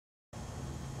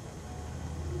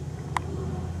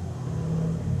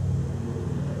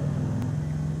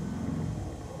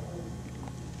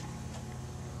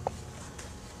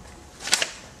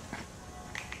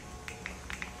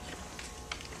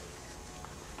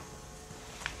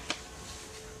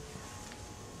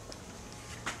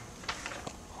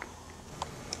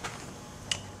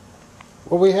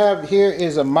What we have here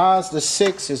is a Mazda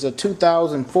 6. It's a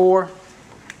 2004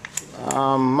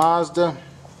 Mazda.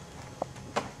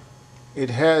 It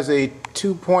has a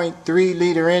 2.3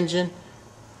 liter engine.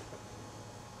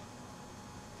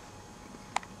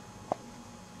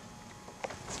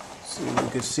 See if you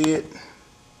can see it.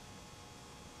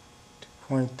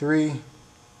 2.3.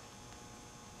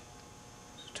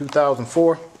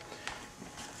 2004.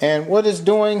 And what it's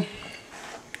doing,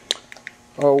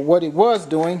 or what it was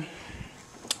doing,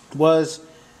 was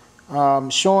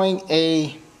showing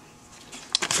a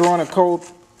code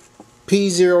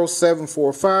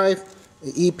P0745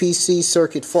 EPC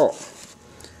circuit fault,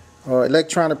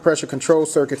 electronic pressure control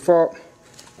circuit fault,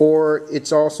 or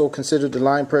it's also considered the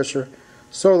line pressure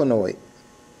solenoid.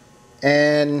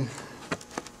 And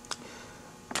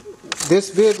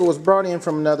this vehicle was brought in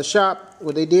from another shop.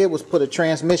 What they did was put a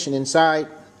transmission inside,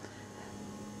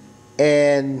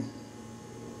 and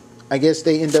I guess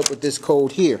they end up with this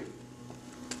code here,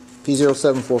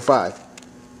 P0745.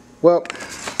 Well,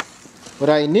 what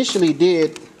I initially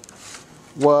did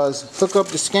was hook up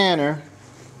the scanner,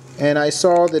 and I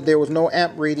saw that there was no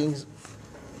amp readings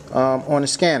on the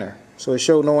scanner. So it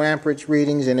showed no amperage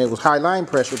readings, and it was high line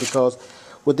pressure, because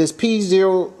with this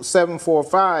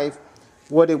P0745,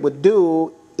 what it would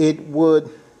do, it would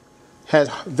has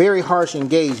very harsh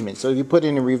engagement. So if you put it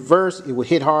in reverse, it would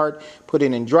hit hard. Put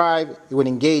it in drive, it would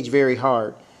engage very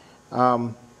hard.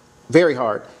 Very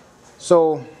hard.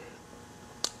 So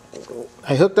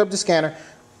I hooked up the scanner,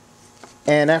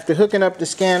 and after hooking up the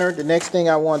scanner, the next thing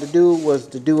I wanted to do was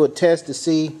to do a test to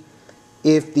see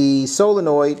if the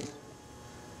solenoid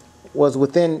was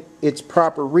within its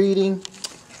proper reading.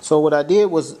 So what I did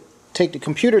was take the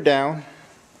computer down.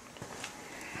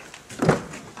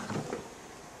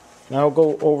 And I'll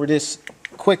go over this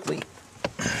quickly.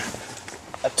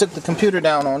 I took the computer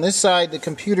down. On this side, the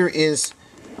computer is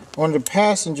on the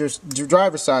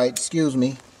driver's side, excuse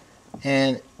me,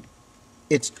 and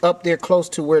it's up there close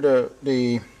to where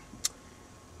the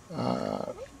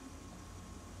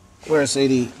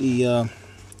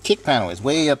kick panel is,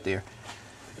 way up there.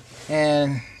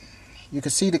 And you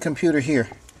can see the computer here.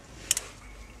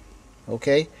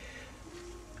 Okay.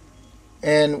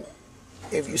 And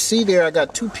if you see there, I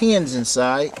got two pins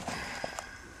inside.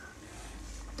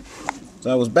 So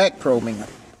I was back probing.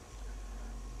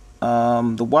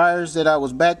 The wires that I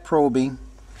was back probing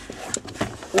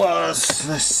was,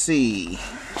 let's see,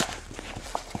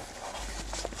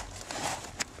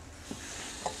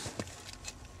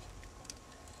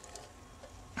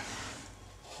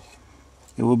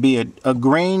 it will be a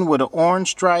green with an orange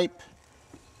stripe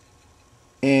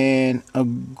and a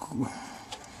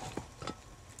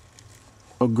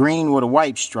green with a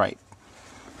white stripe.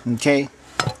 Okay,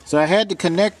 so I had the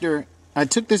connector. I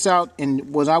took this out,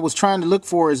 and what I was trying to look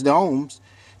for is the ohms,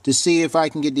 to see if I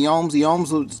can get the ohms. The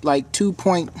ohms was like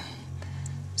 2.7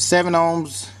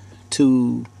 ohms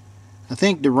to, I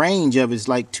think the range of it is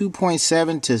like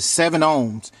 2.7 to 7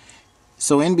 ohms.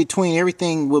 So in between,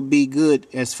 everything would be good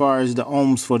as far as the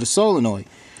ohms for the solenoid.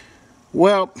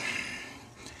 Well,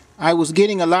 I was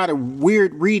getting a lot of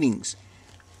weird readings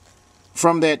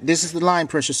from that. This is the line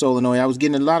pressure solenoid. I was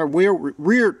getting a lot of weird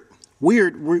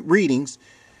readings.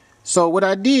 So what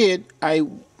I did, I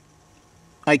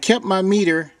kept my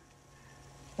meter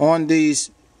on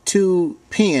these two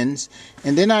pins,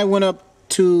 and then I went up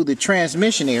to the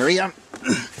transmission area.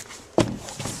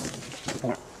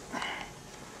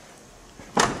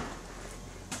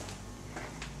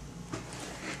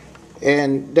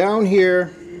 And down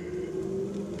here,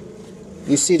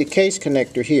 you see the case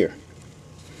connector here.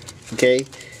 Okay,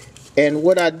 and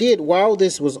what I did while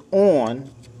this was on,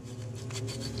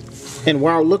 and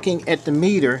while looking at the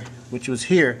meter, which was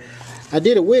here, I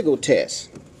did a wiggle test.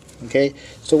 Okay,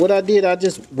 so what I did, I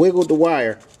just wiggled the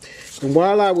wire, and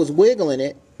while I was wiggling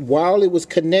it, while it was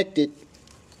connected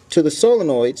to the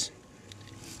solenoids,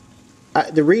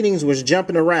 the readings was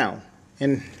jumping around,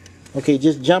 and okay,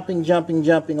 just jumping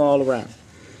all around.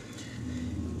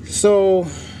 So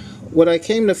what I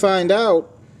came to find out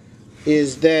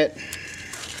is that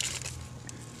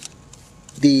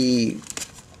the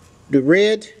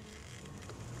red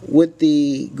with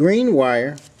the green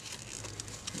wire,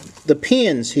 the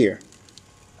pins here,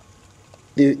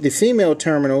 the female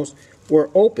terminals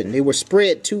were open. They were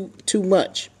spread too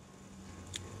much.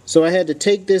 So I had to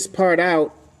take this part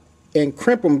out and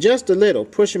crimp them just a little,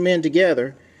 push them in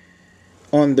together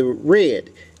on the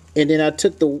red. And then I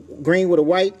took the green with the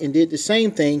white and did the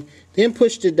same thing, then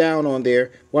pushed it down on there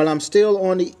while I'm still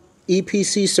on the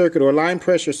EPC circuit, or line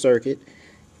pressure circuit,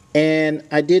 and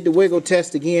I did the wiggle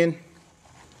test again,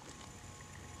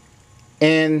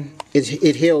 and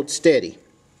it held steady.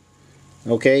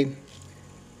 Okay,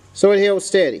 so it held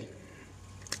steady.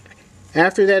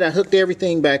 After that, I hooked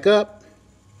everything back up,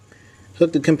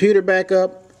 hooked the computer back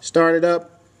up, started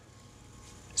up.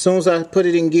 As soon as I put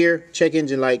it in gear, check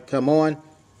engine light come on,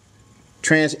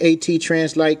 AT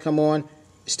trans light come on,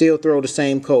 still throw the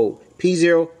same code,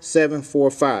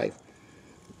 P0745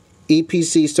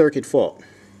 EPC circuit fault.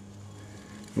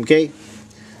 Okay,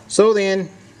 so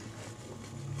then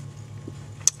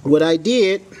what I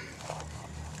did,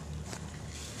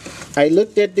 I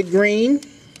looked at the green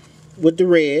with the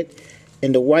red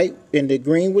and the white and the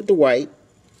green with the white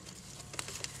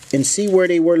and see where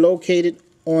they were located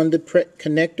on the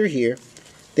connector here.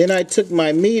 Then I took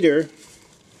my meter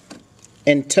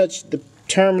and touched the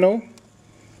terminal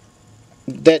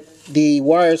that the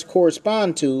wires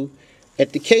correspond to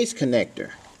at the case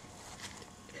connector.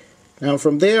 Now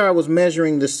from there I was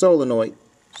measuring the solenoid.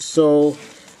 So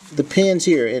the pins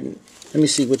here, and let me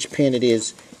see which pin it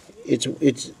is.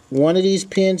 It's one of these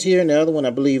pins here, and the other one I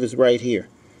believe is right here.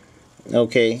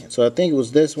 Okay, so I think it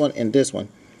was this one and this one.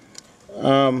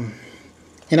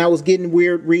 And I was getting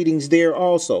weird readings there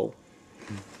also.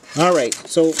 Alright,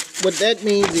 so what that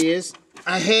means is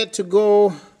I had to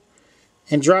go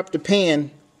and drop the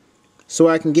pan so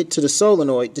I can get to the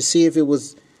solenoid to see if it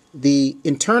was the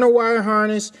internal wire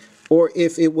harness or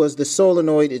if it was the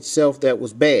solenoid itself that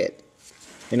was bad.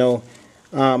 You know,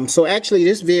 so actually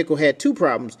this vehicle had two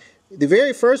problems. The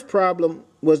very first problem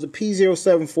was the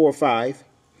P0745,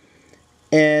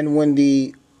 and when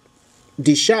the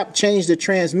shop changed the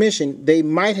transmission, they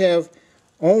might have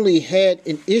only had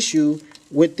an issue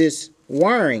with this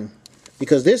wiring,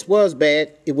 because this was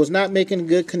bad. It was not making a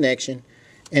good connection,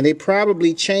 and they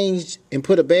probably changed and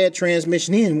put a bad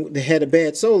transmission in that had a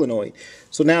bad solenoid.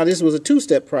 So now this was a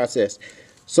two-step process.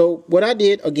 So what I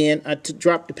did, again, I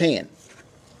dropped the pan.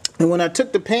 And when I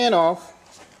took the pan off,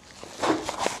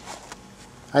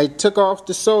 I took off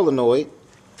the solenoid,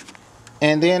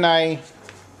 and then I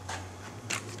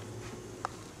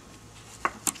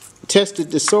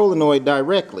tested the solenoid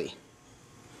directly.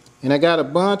 And I got a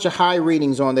bunch of high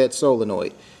readings on that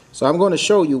solenoid. So I'm going to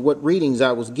show you what readings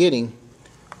I was getting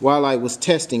while I was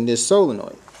testing this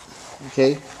solenoid.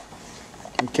 Okay.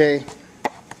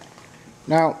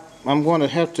 Now I'm going to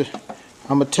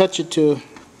touch it to,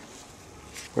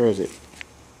 where is it?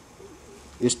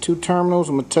 It's two terminals.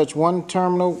 I'm going to touch one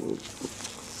terminal,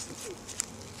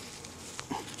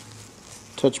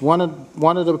 touch one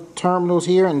of the terminals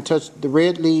here, and touch the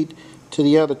red lead to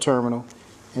the other terminal,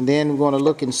 and then we're going to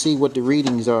look and see what the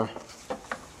readings are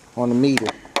on the meter.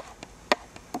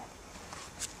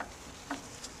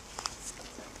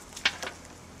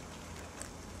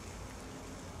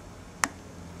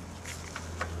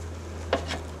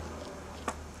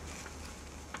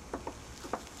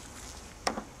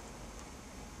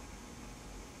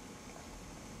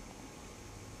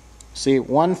 See,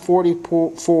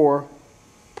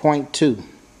 144.2.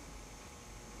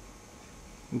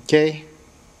 Okay,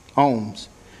 ohms.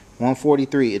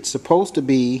 143. It's supposed to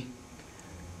be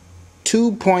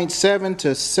 2.7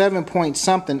 to 7 point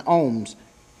something ohms.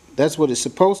 That's what it's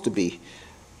supposed to be.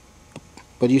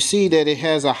 But you see that it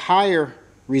has a higher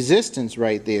resistance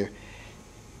right there.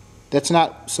 That's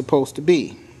not supposed to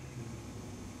be.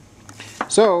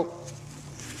 So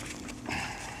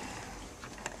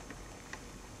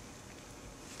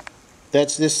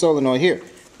that's this solenoid here.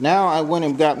 Now I went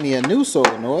and got me a new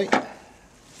solenoid,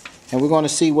 and we're going to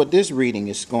see what this reading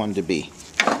is going to be.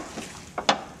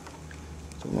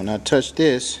 So when I touch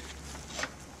this,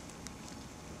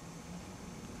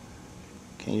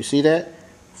 can you see that?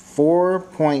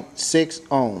 4.6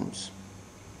 ohms.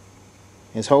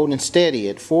 It's holding steady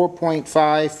at 4.5,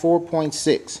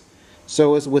 4.6.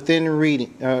 So it's within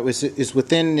reading. It's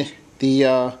within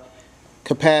the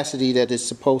capacity that it's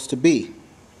supposed to be.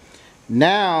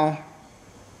 Now,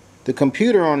 the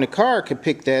computer on the car could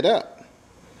pick that up.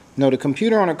 No, the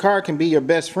computer on the car can be your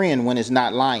best friend when it's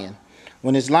not lying.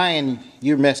 When it's lying,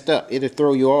 you're messed up. It'll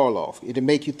throw you all off. It'll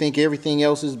make you think everything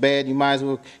else is bad. You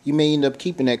may end up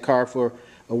keeping that car for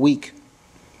a week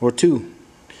or two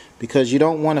because you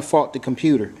don't want to fault the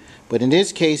computer. But in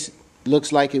this case, it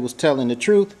looks like it was telling the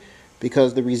truth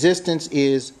because the resistance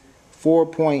is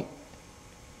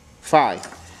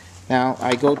 4.5. Now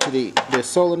I go to the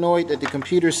solenoid that the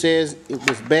computer says it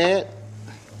was bad,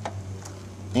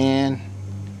 and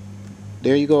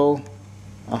there you go,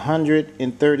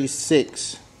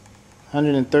 136,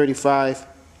 135,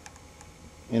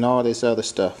 and all this other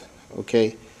stuff.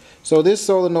 Okay, so this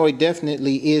solenoid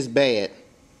definitely is bad.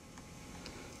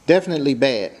 Definitely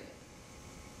bad.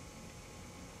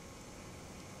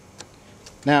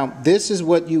 Now this is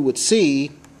what you would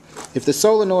see if the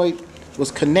solenoid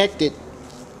was connected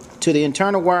to the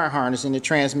internal wire harness in the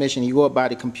transmission, you go up by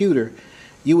the computer,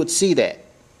 you would see that.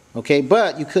 Okay,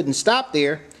 but you couldn't stop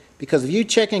there, because if you're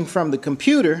checking from the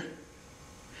computer,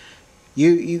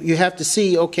 you have to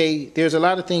see, okay, there's a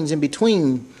lot of things in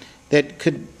between that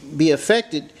could be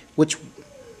affected, which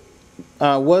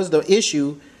was the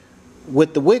issue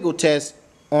with the wiggle test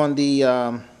on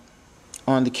the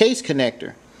case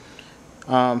connector.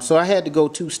 So I had to go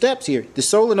 2 steps here. The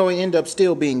solenoid ended up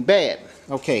still being bad.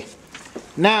 Okay,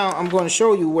 now I'm going to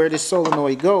show you where this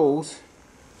solenoid goes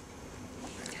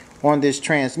on this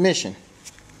transmission.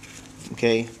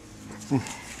 Okay.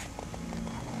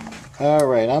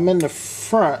 Alright, I'm in the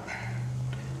front.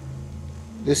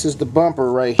 This is the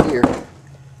bumper right here.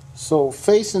 So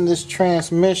facing this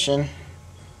transmission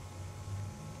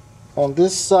on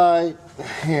this side,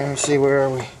 here, let me see, where are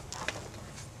we?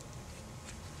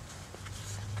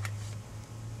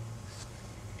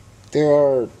 There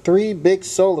are 3 big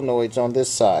solenoids on this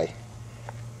side.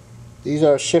 These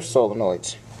are shift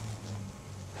solenoids.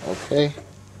 Okay.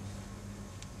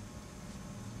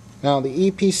 Now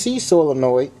the EPC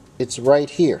solenoid, it's right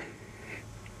here.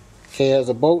 Okay, as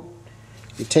a bolt,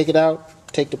 you take it out,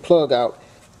 take the plug out.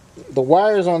 The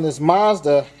wires on this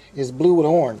Mazda is blue and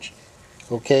orange.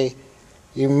 Okay,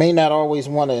 you may not always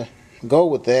want to go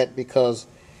with that, because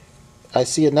I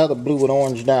see another blue and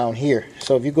orange down here.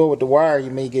 So if you go with the wire,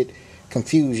 you may get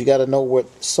confused. You got to know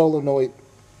what solenoid,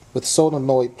 with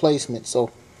solenoid placement. So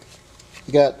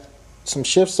you got some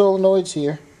shift solenoids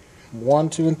here, 1,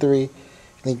 2, and 3.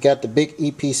 And you got the big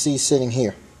EPC sitting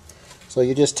here. So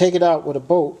you just take it out with a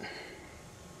bolt.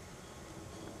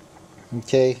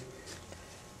 Okay.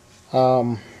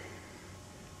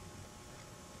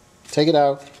 Take it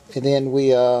out, and then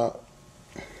we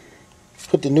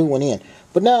put the new one in.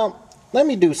 But now, let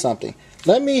me do something.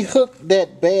 Let me hook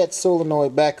that bad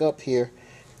solenoid back up here,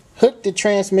 hook the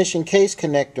transmission case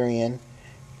connector in,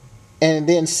 and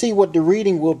then see what the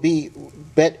reading will be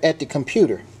at the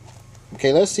computer.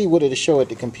 Okay, let's see what it'll show at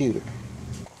the computer.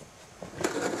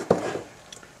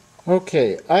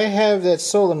 Okay, I have that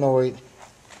solenoid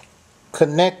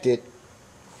connected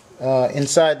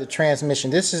inside the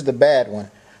transmission. This is the bad one.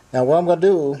 Now what I'm going to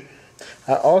do,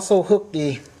 I also hooked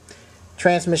the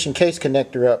transmission case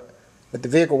connector up with the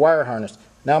vehicle wire harness.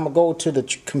 Now I'm going to go to the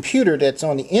computer that's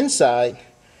on the inside,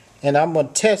 and I'm going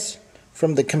to test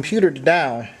from the computer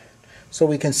down so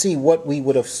we can see what we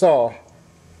would have saw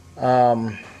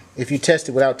if you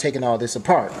tested without taking all this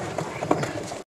apart.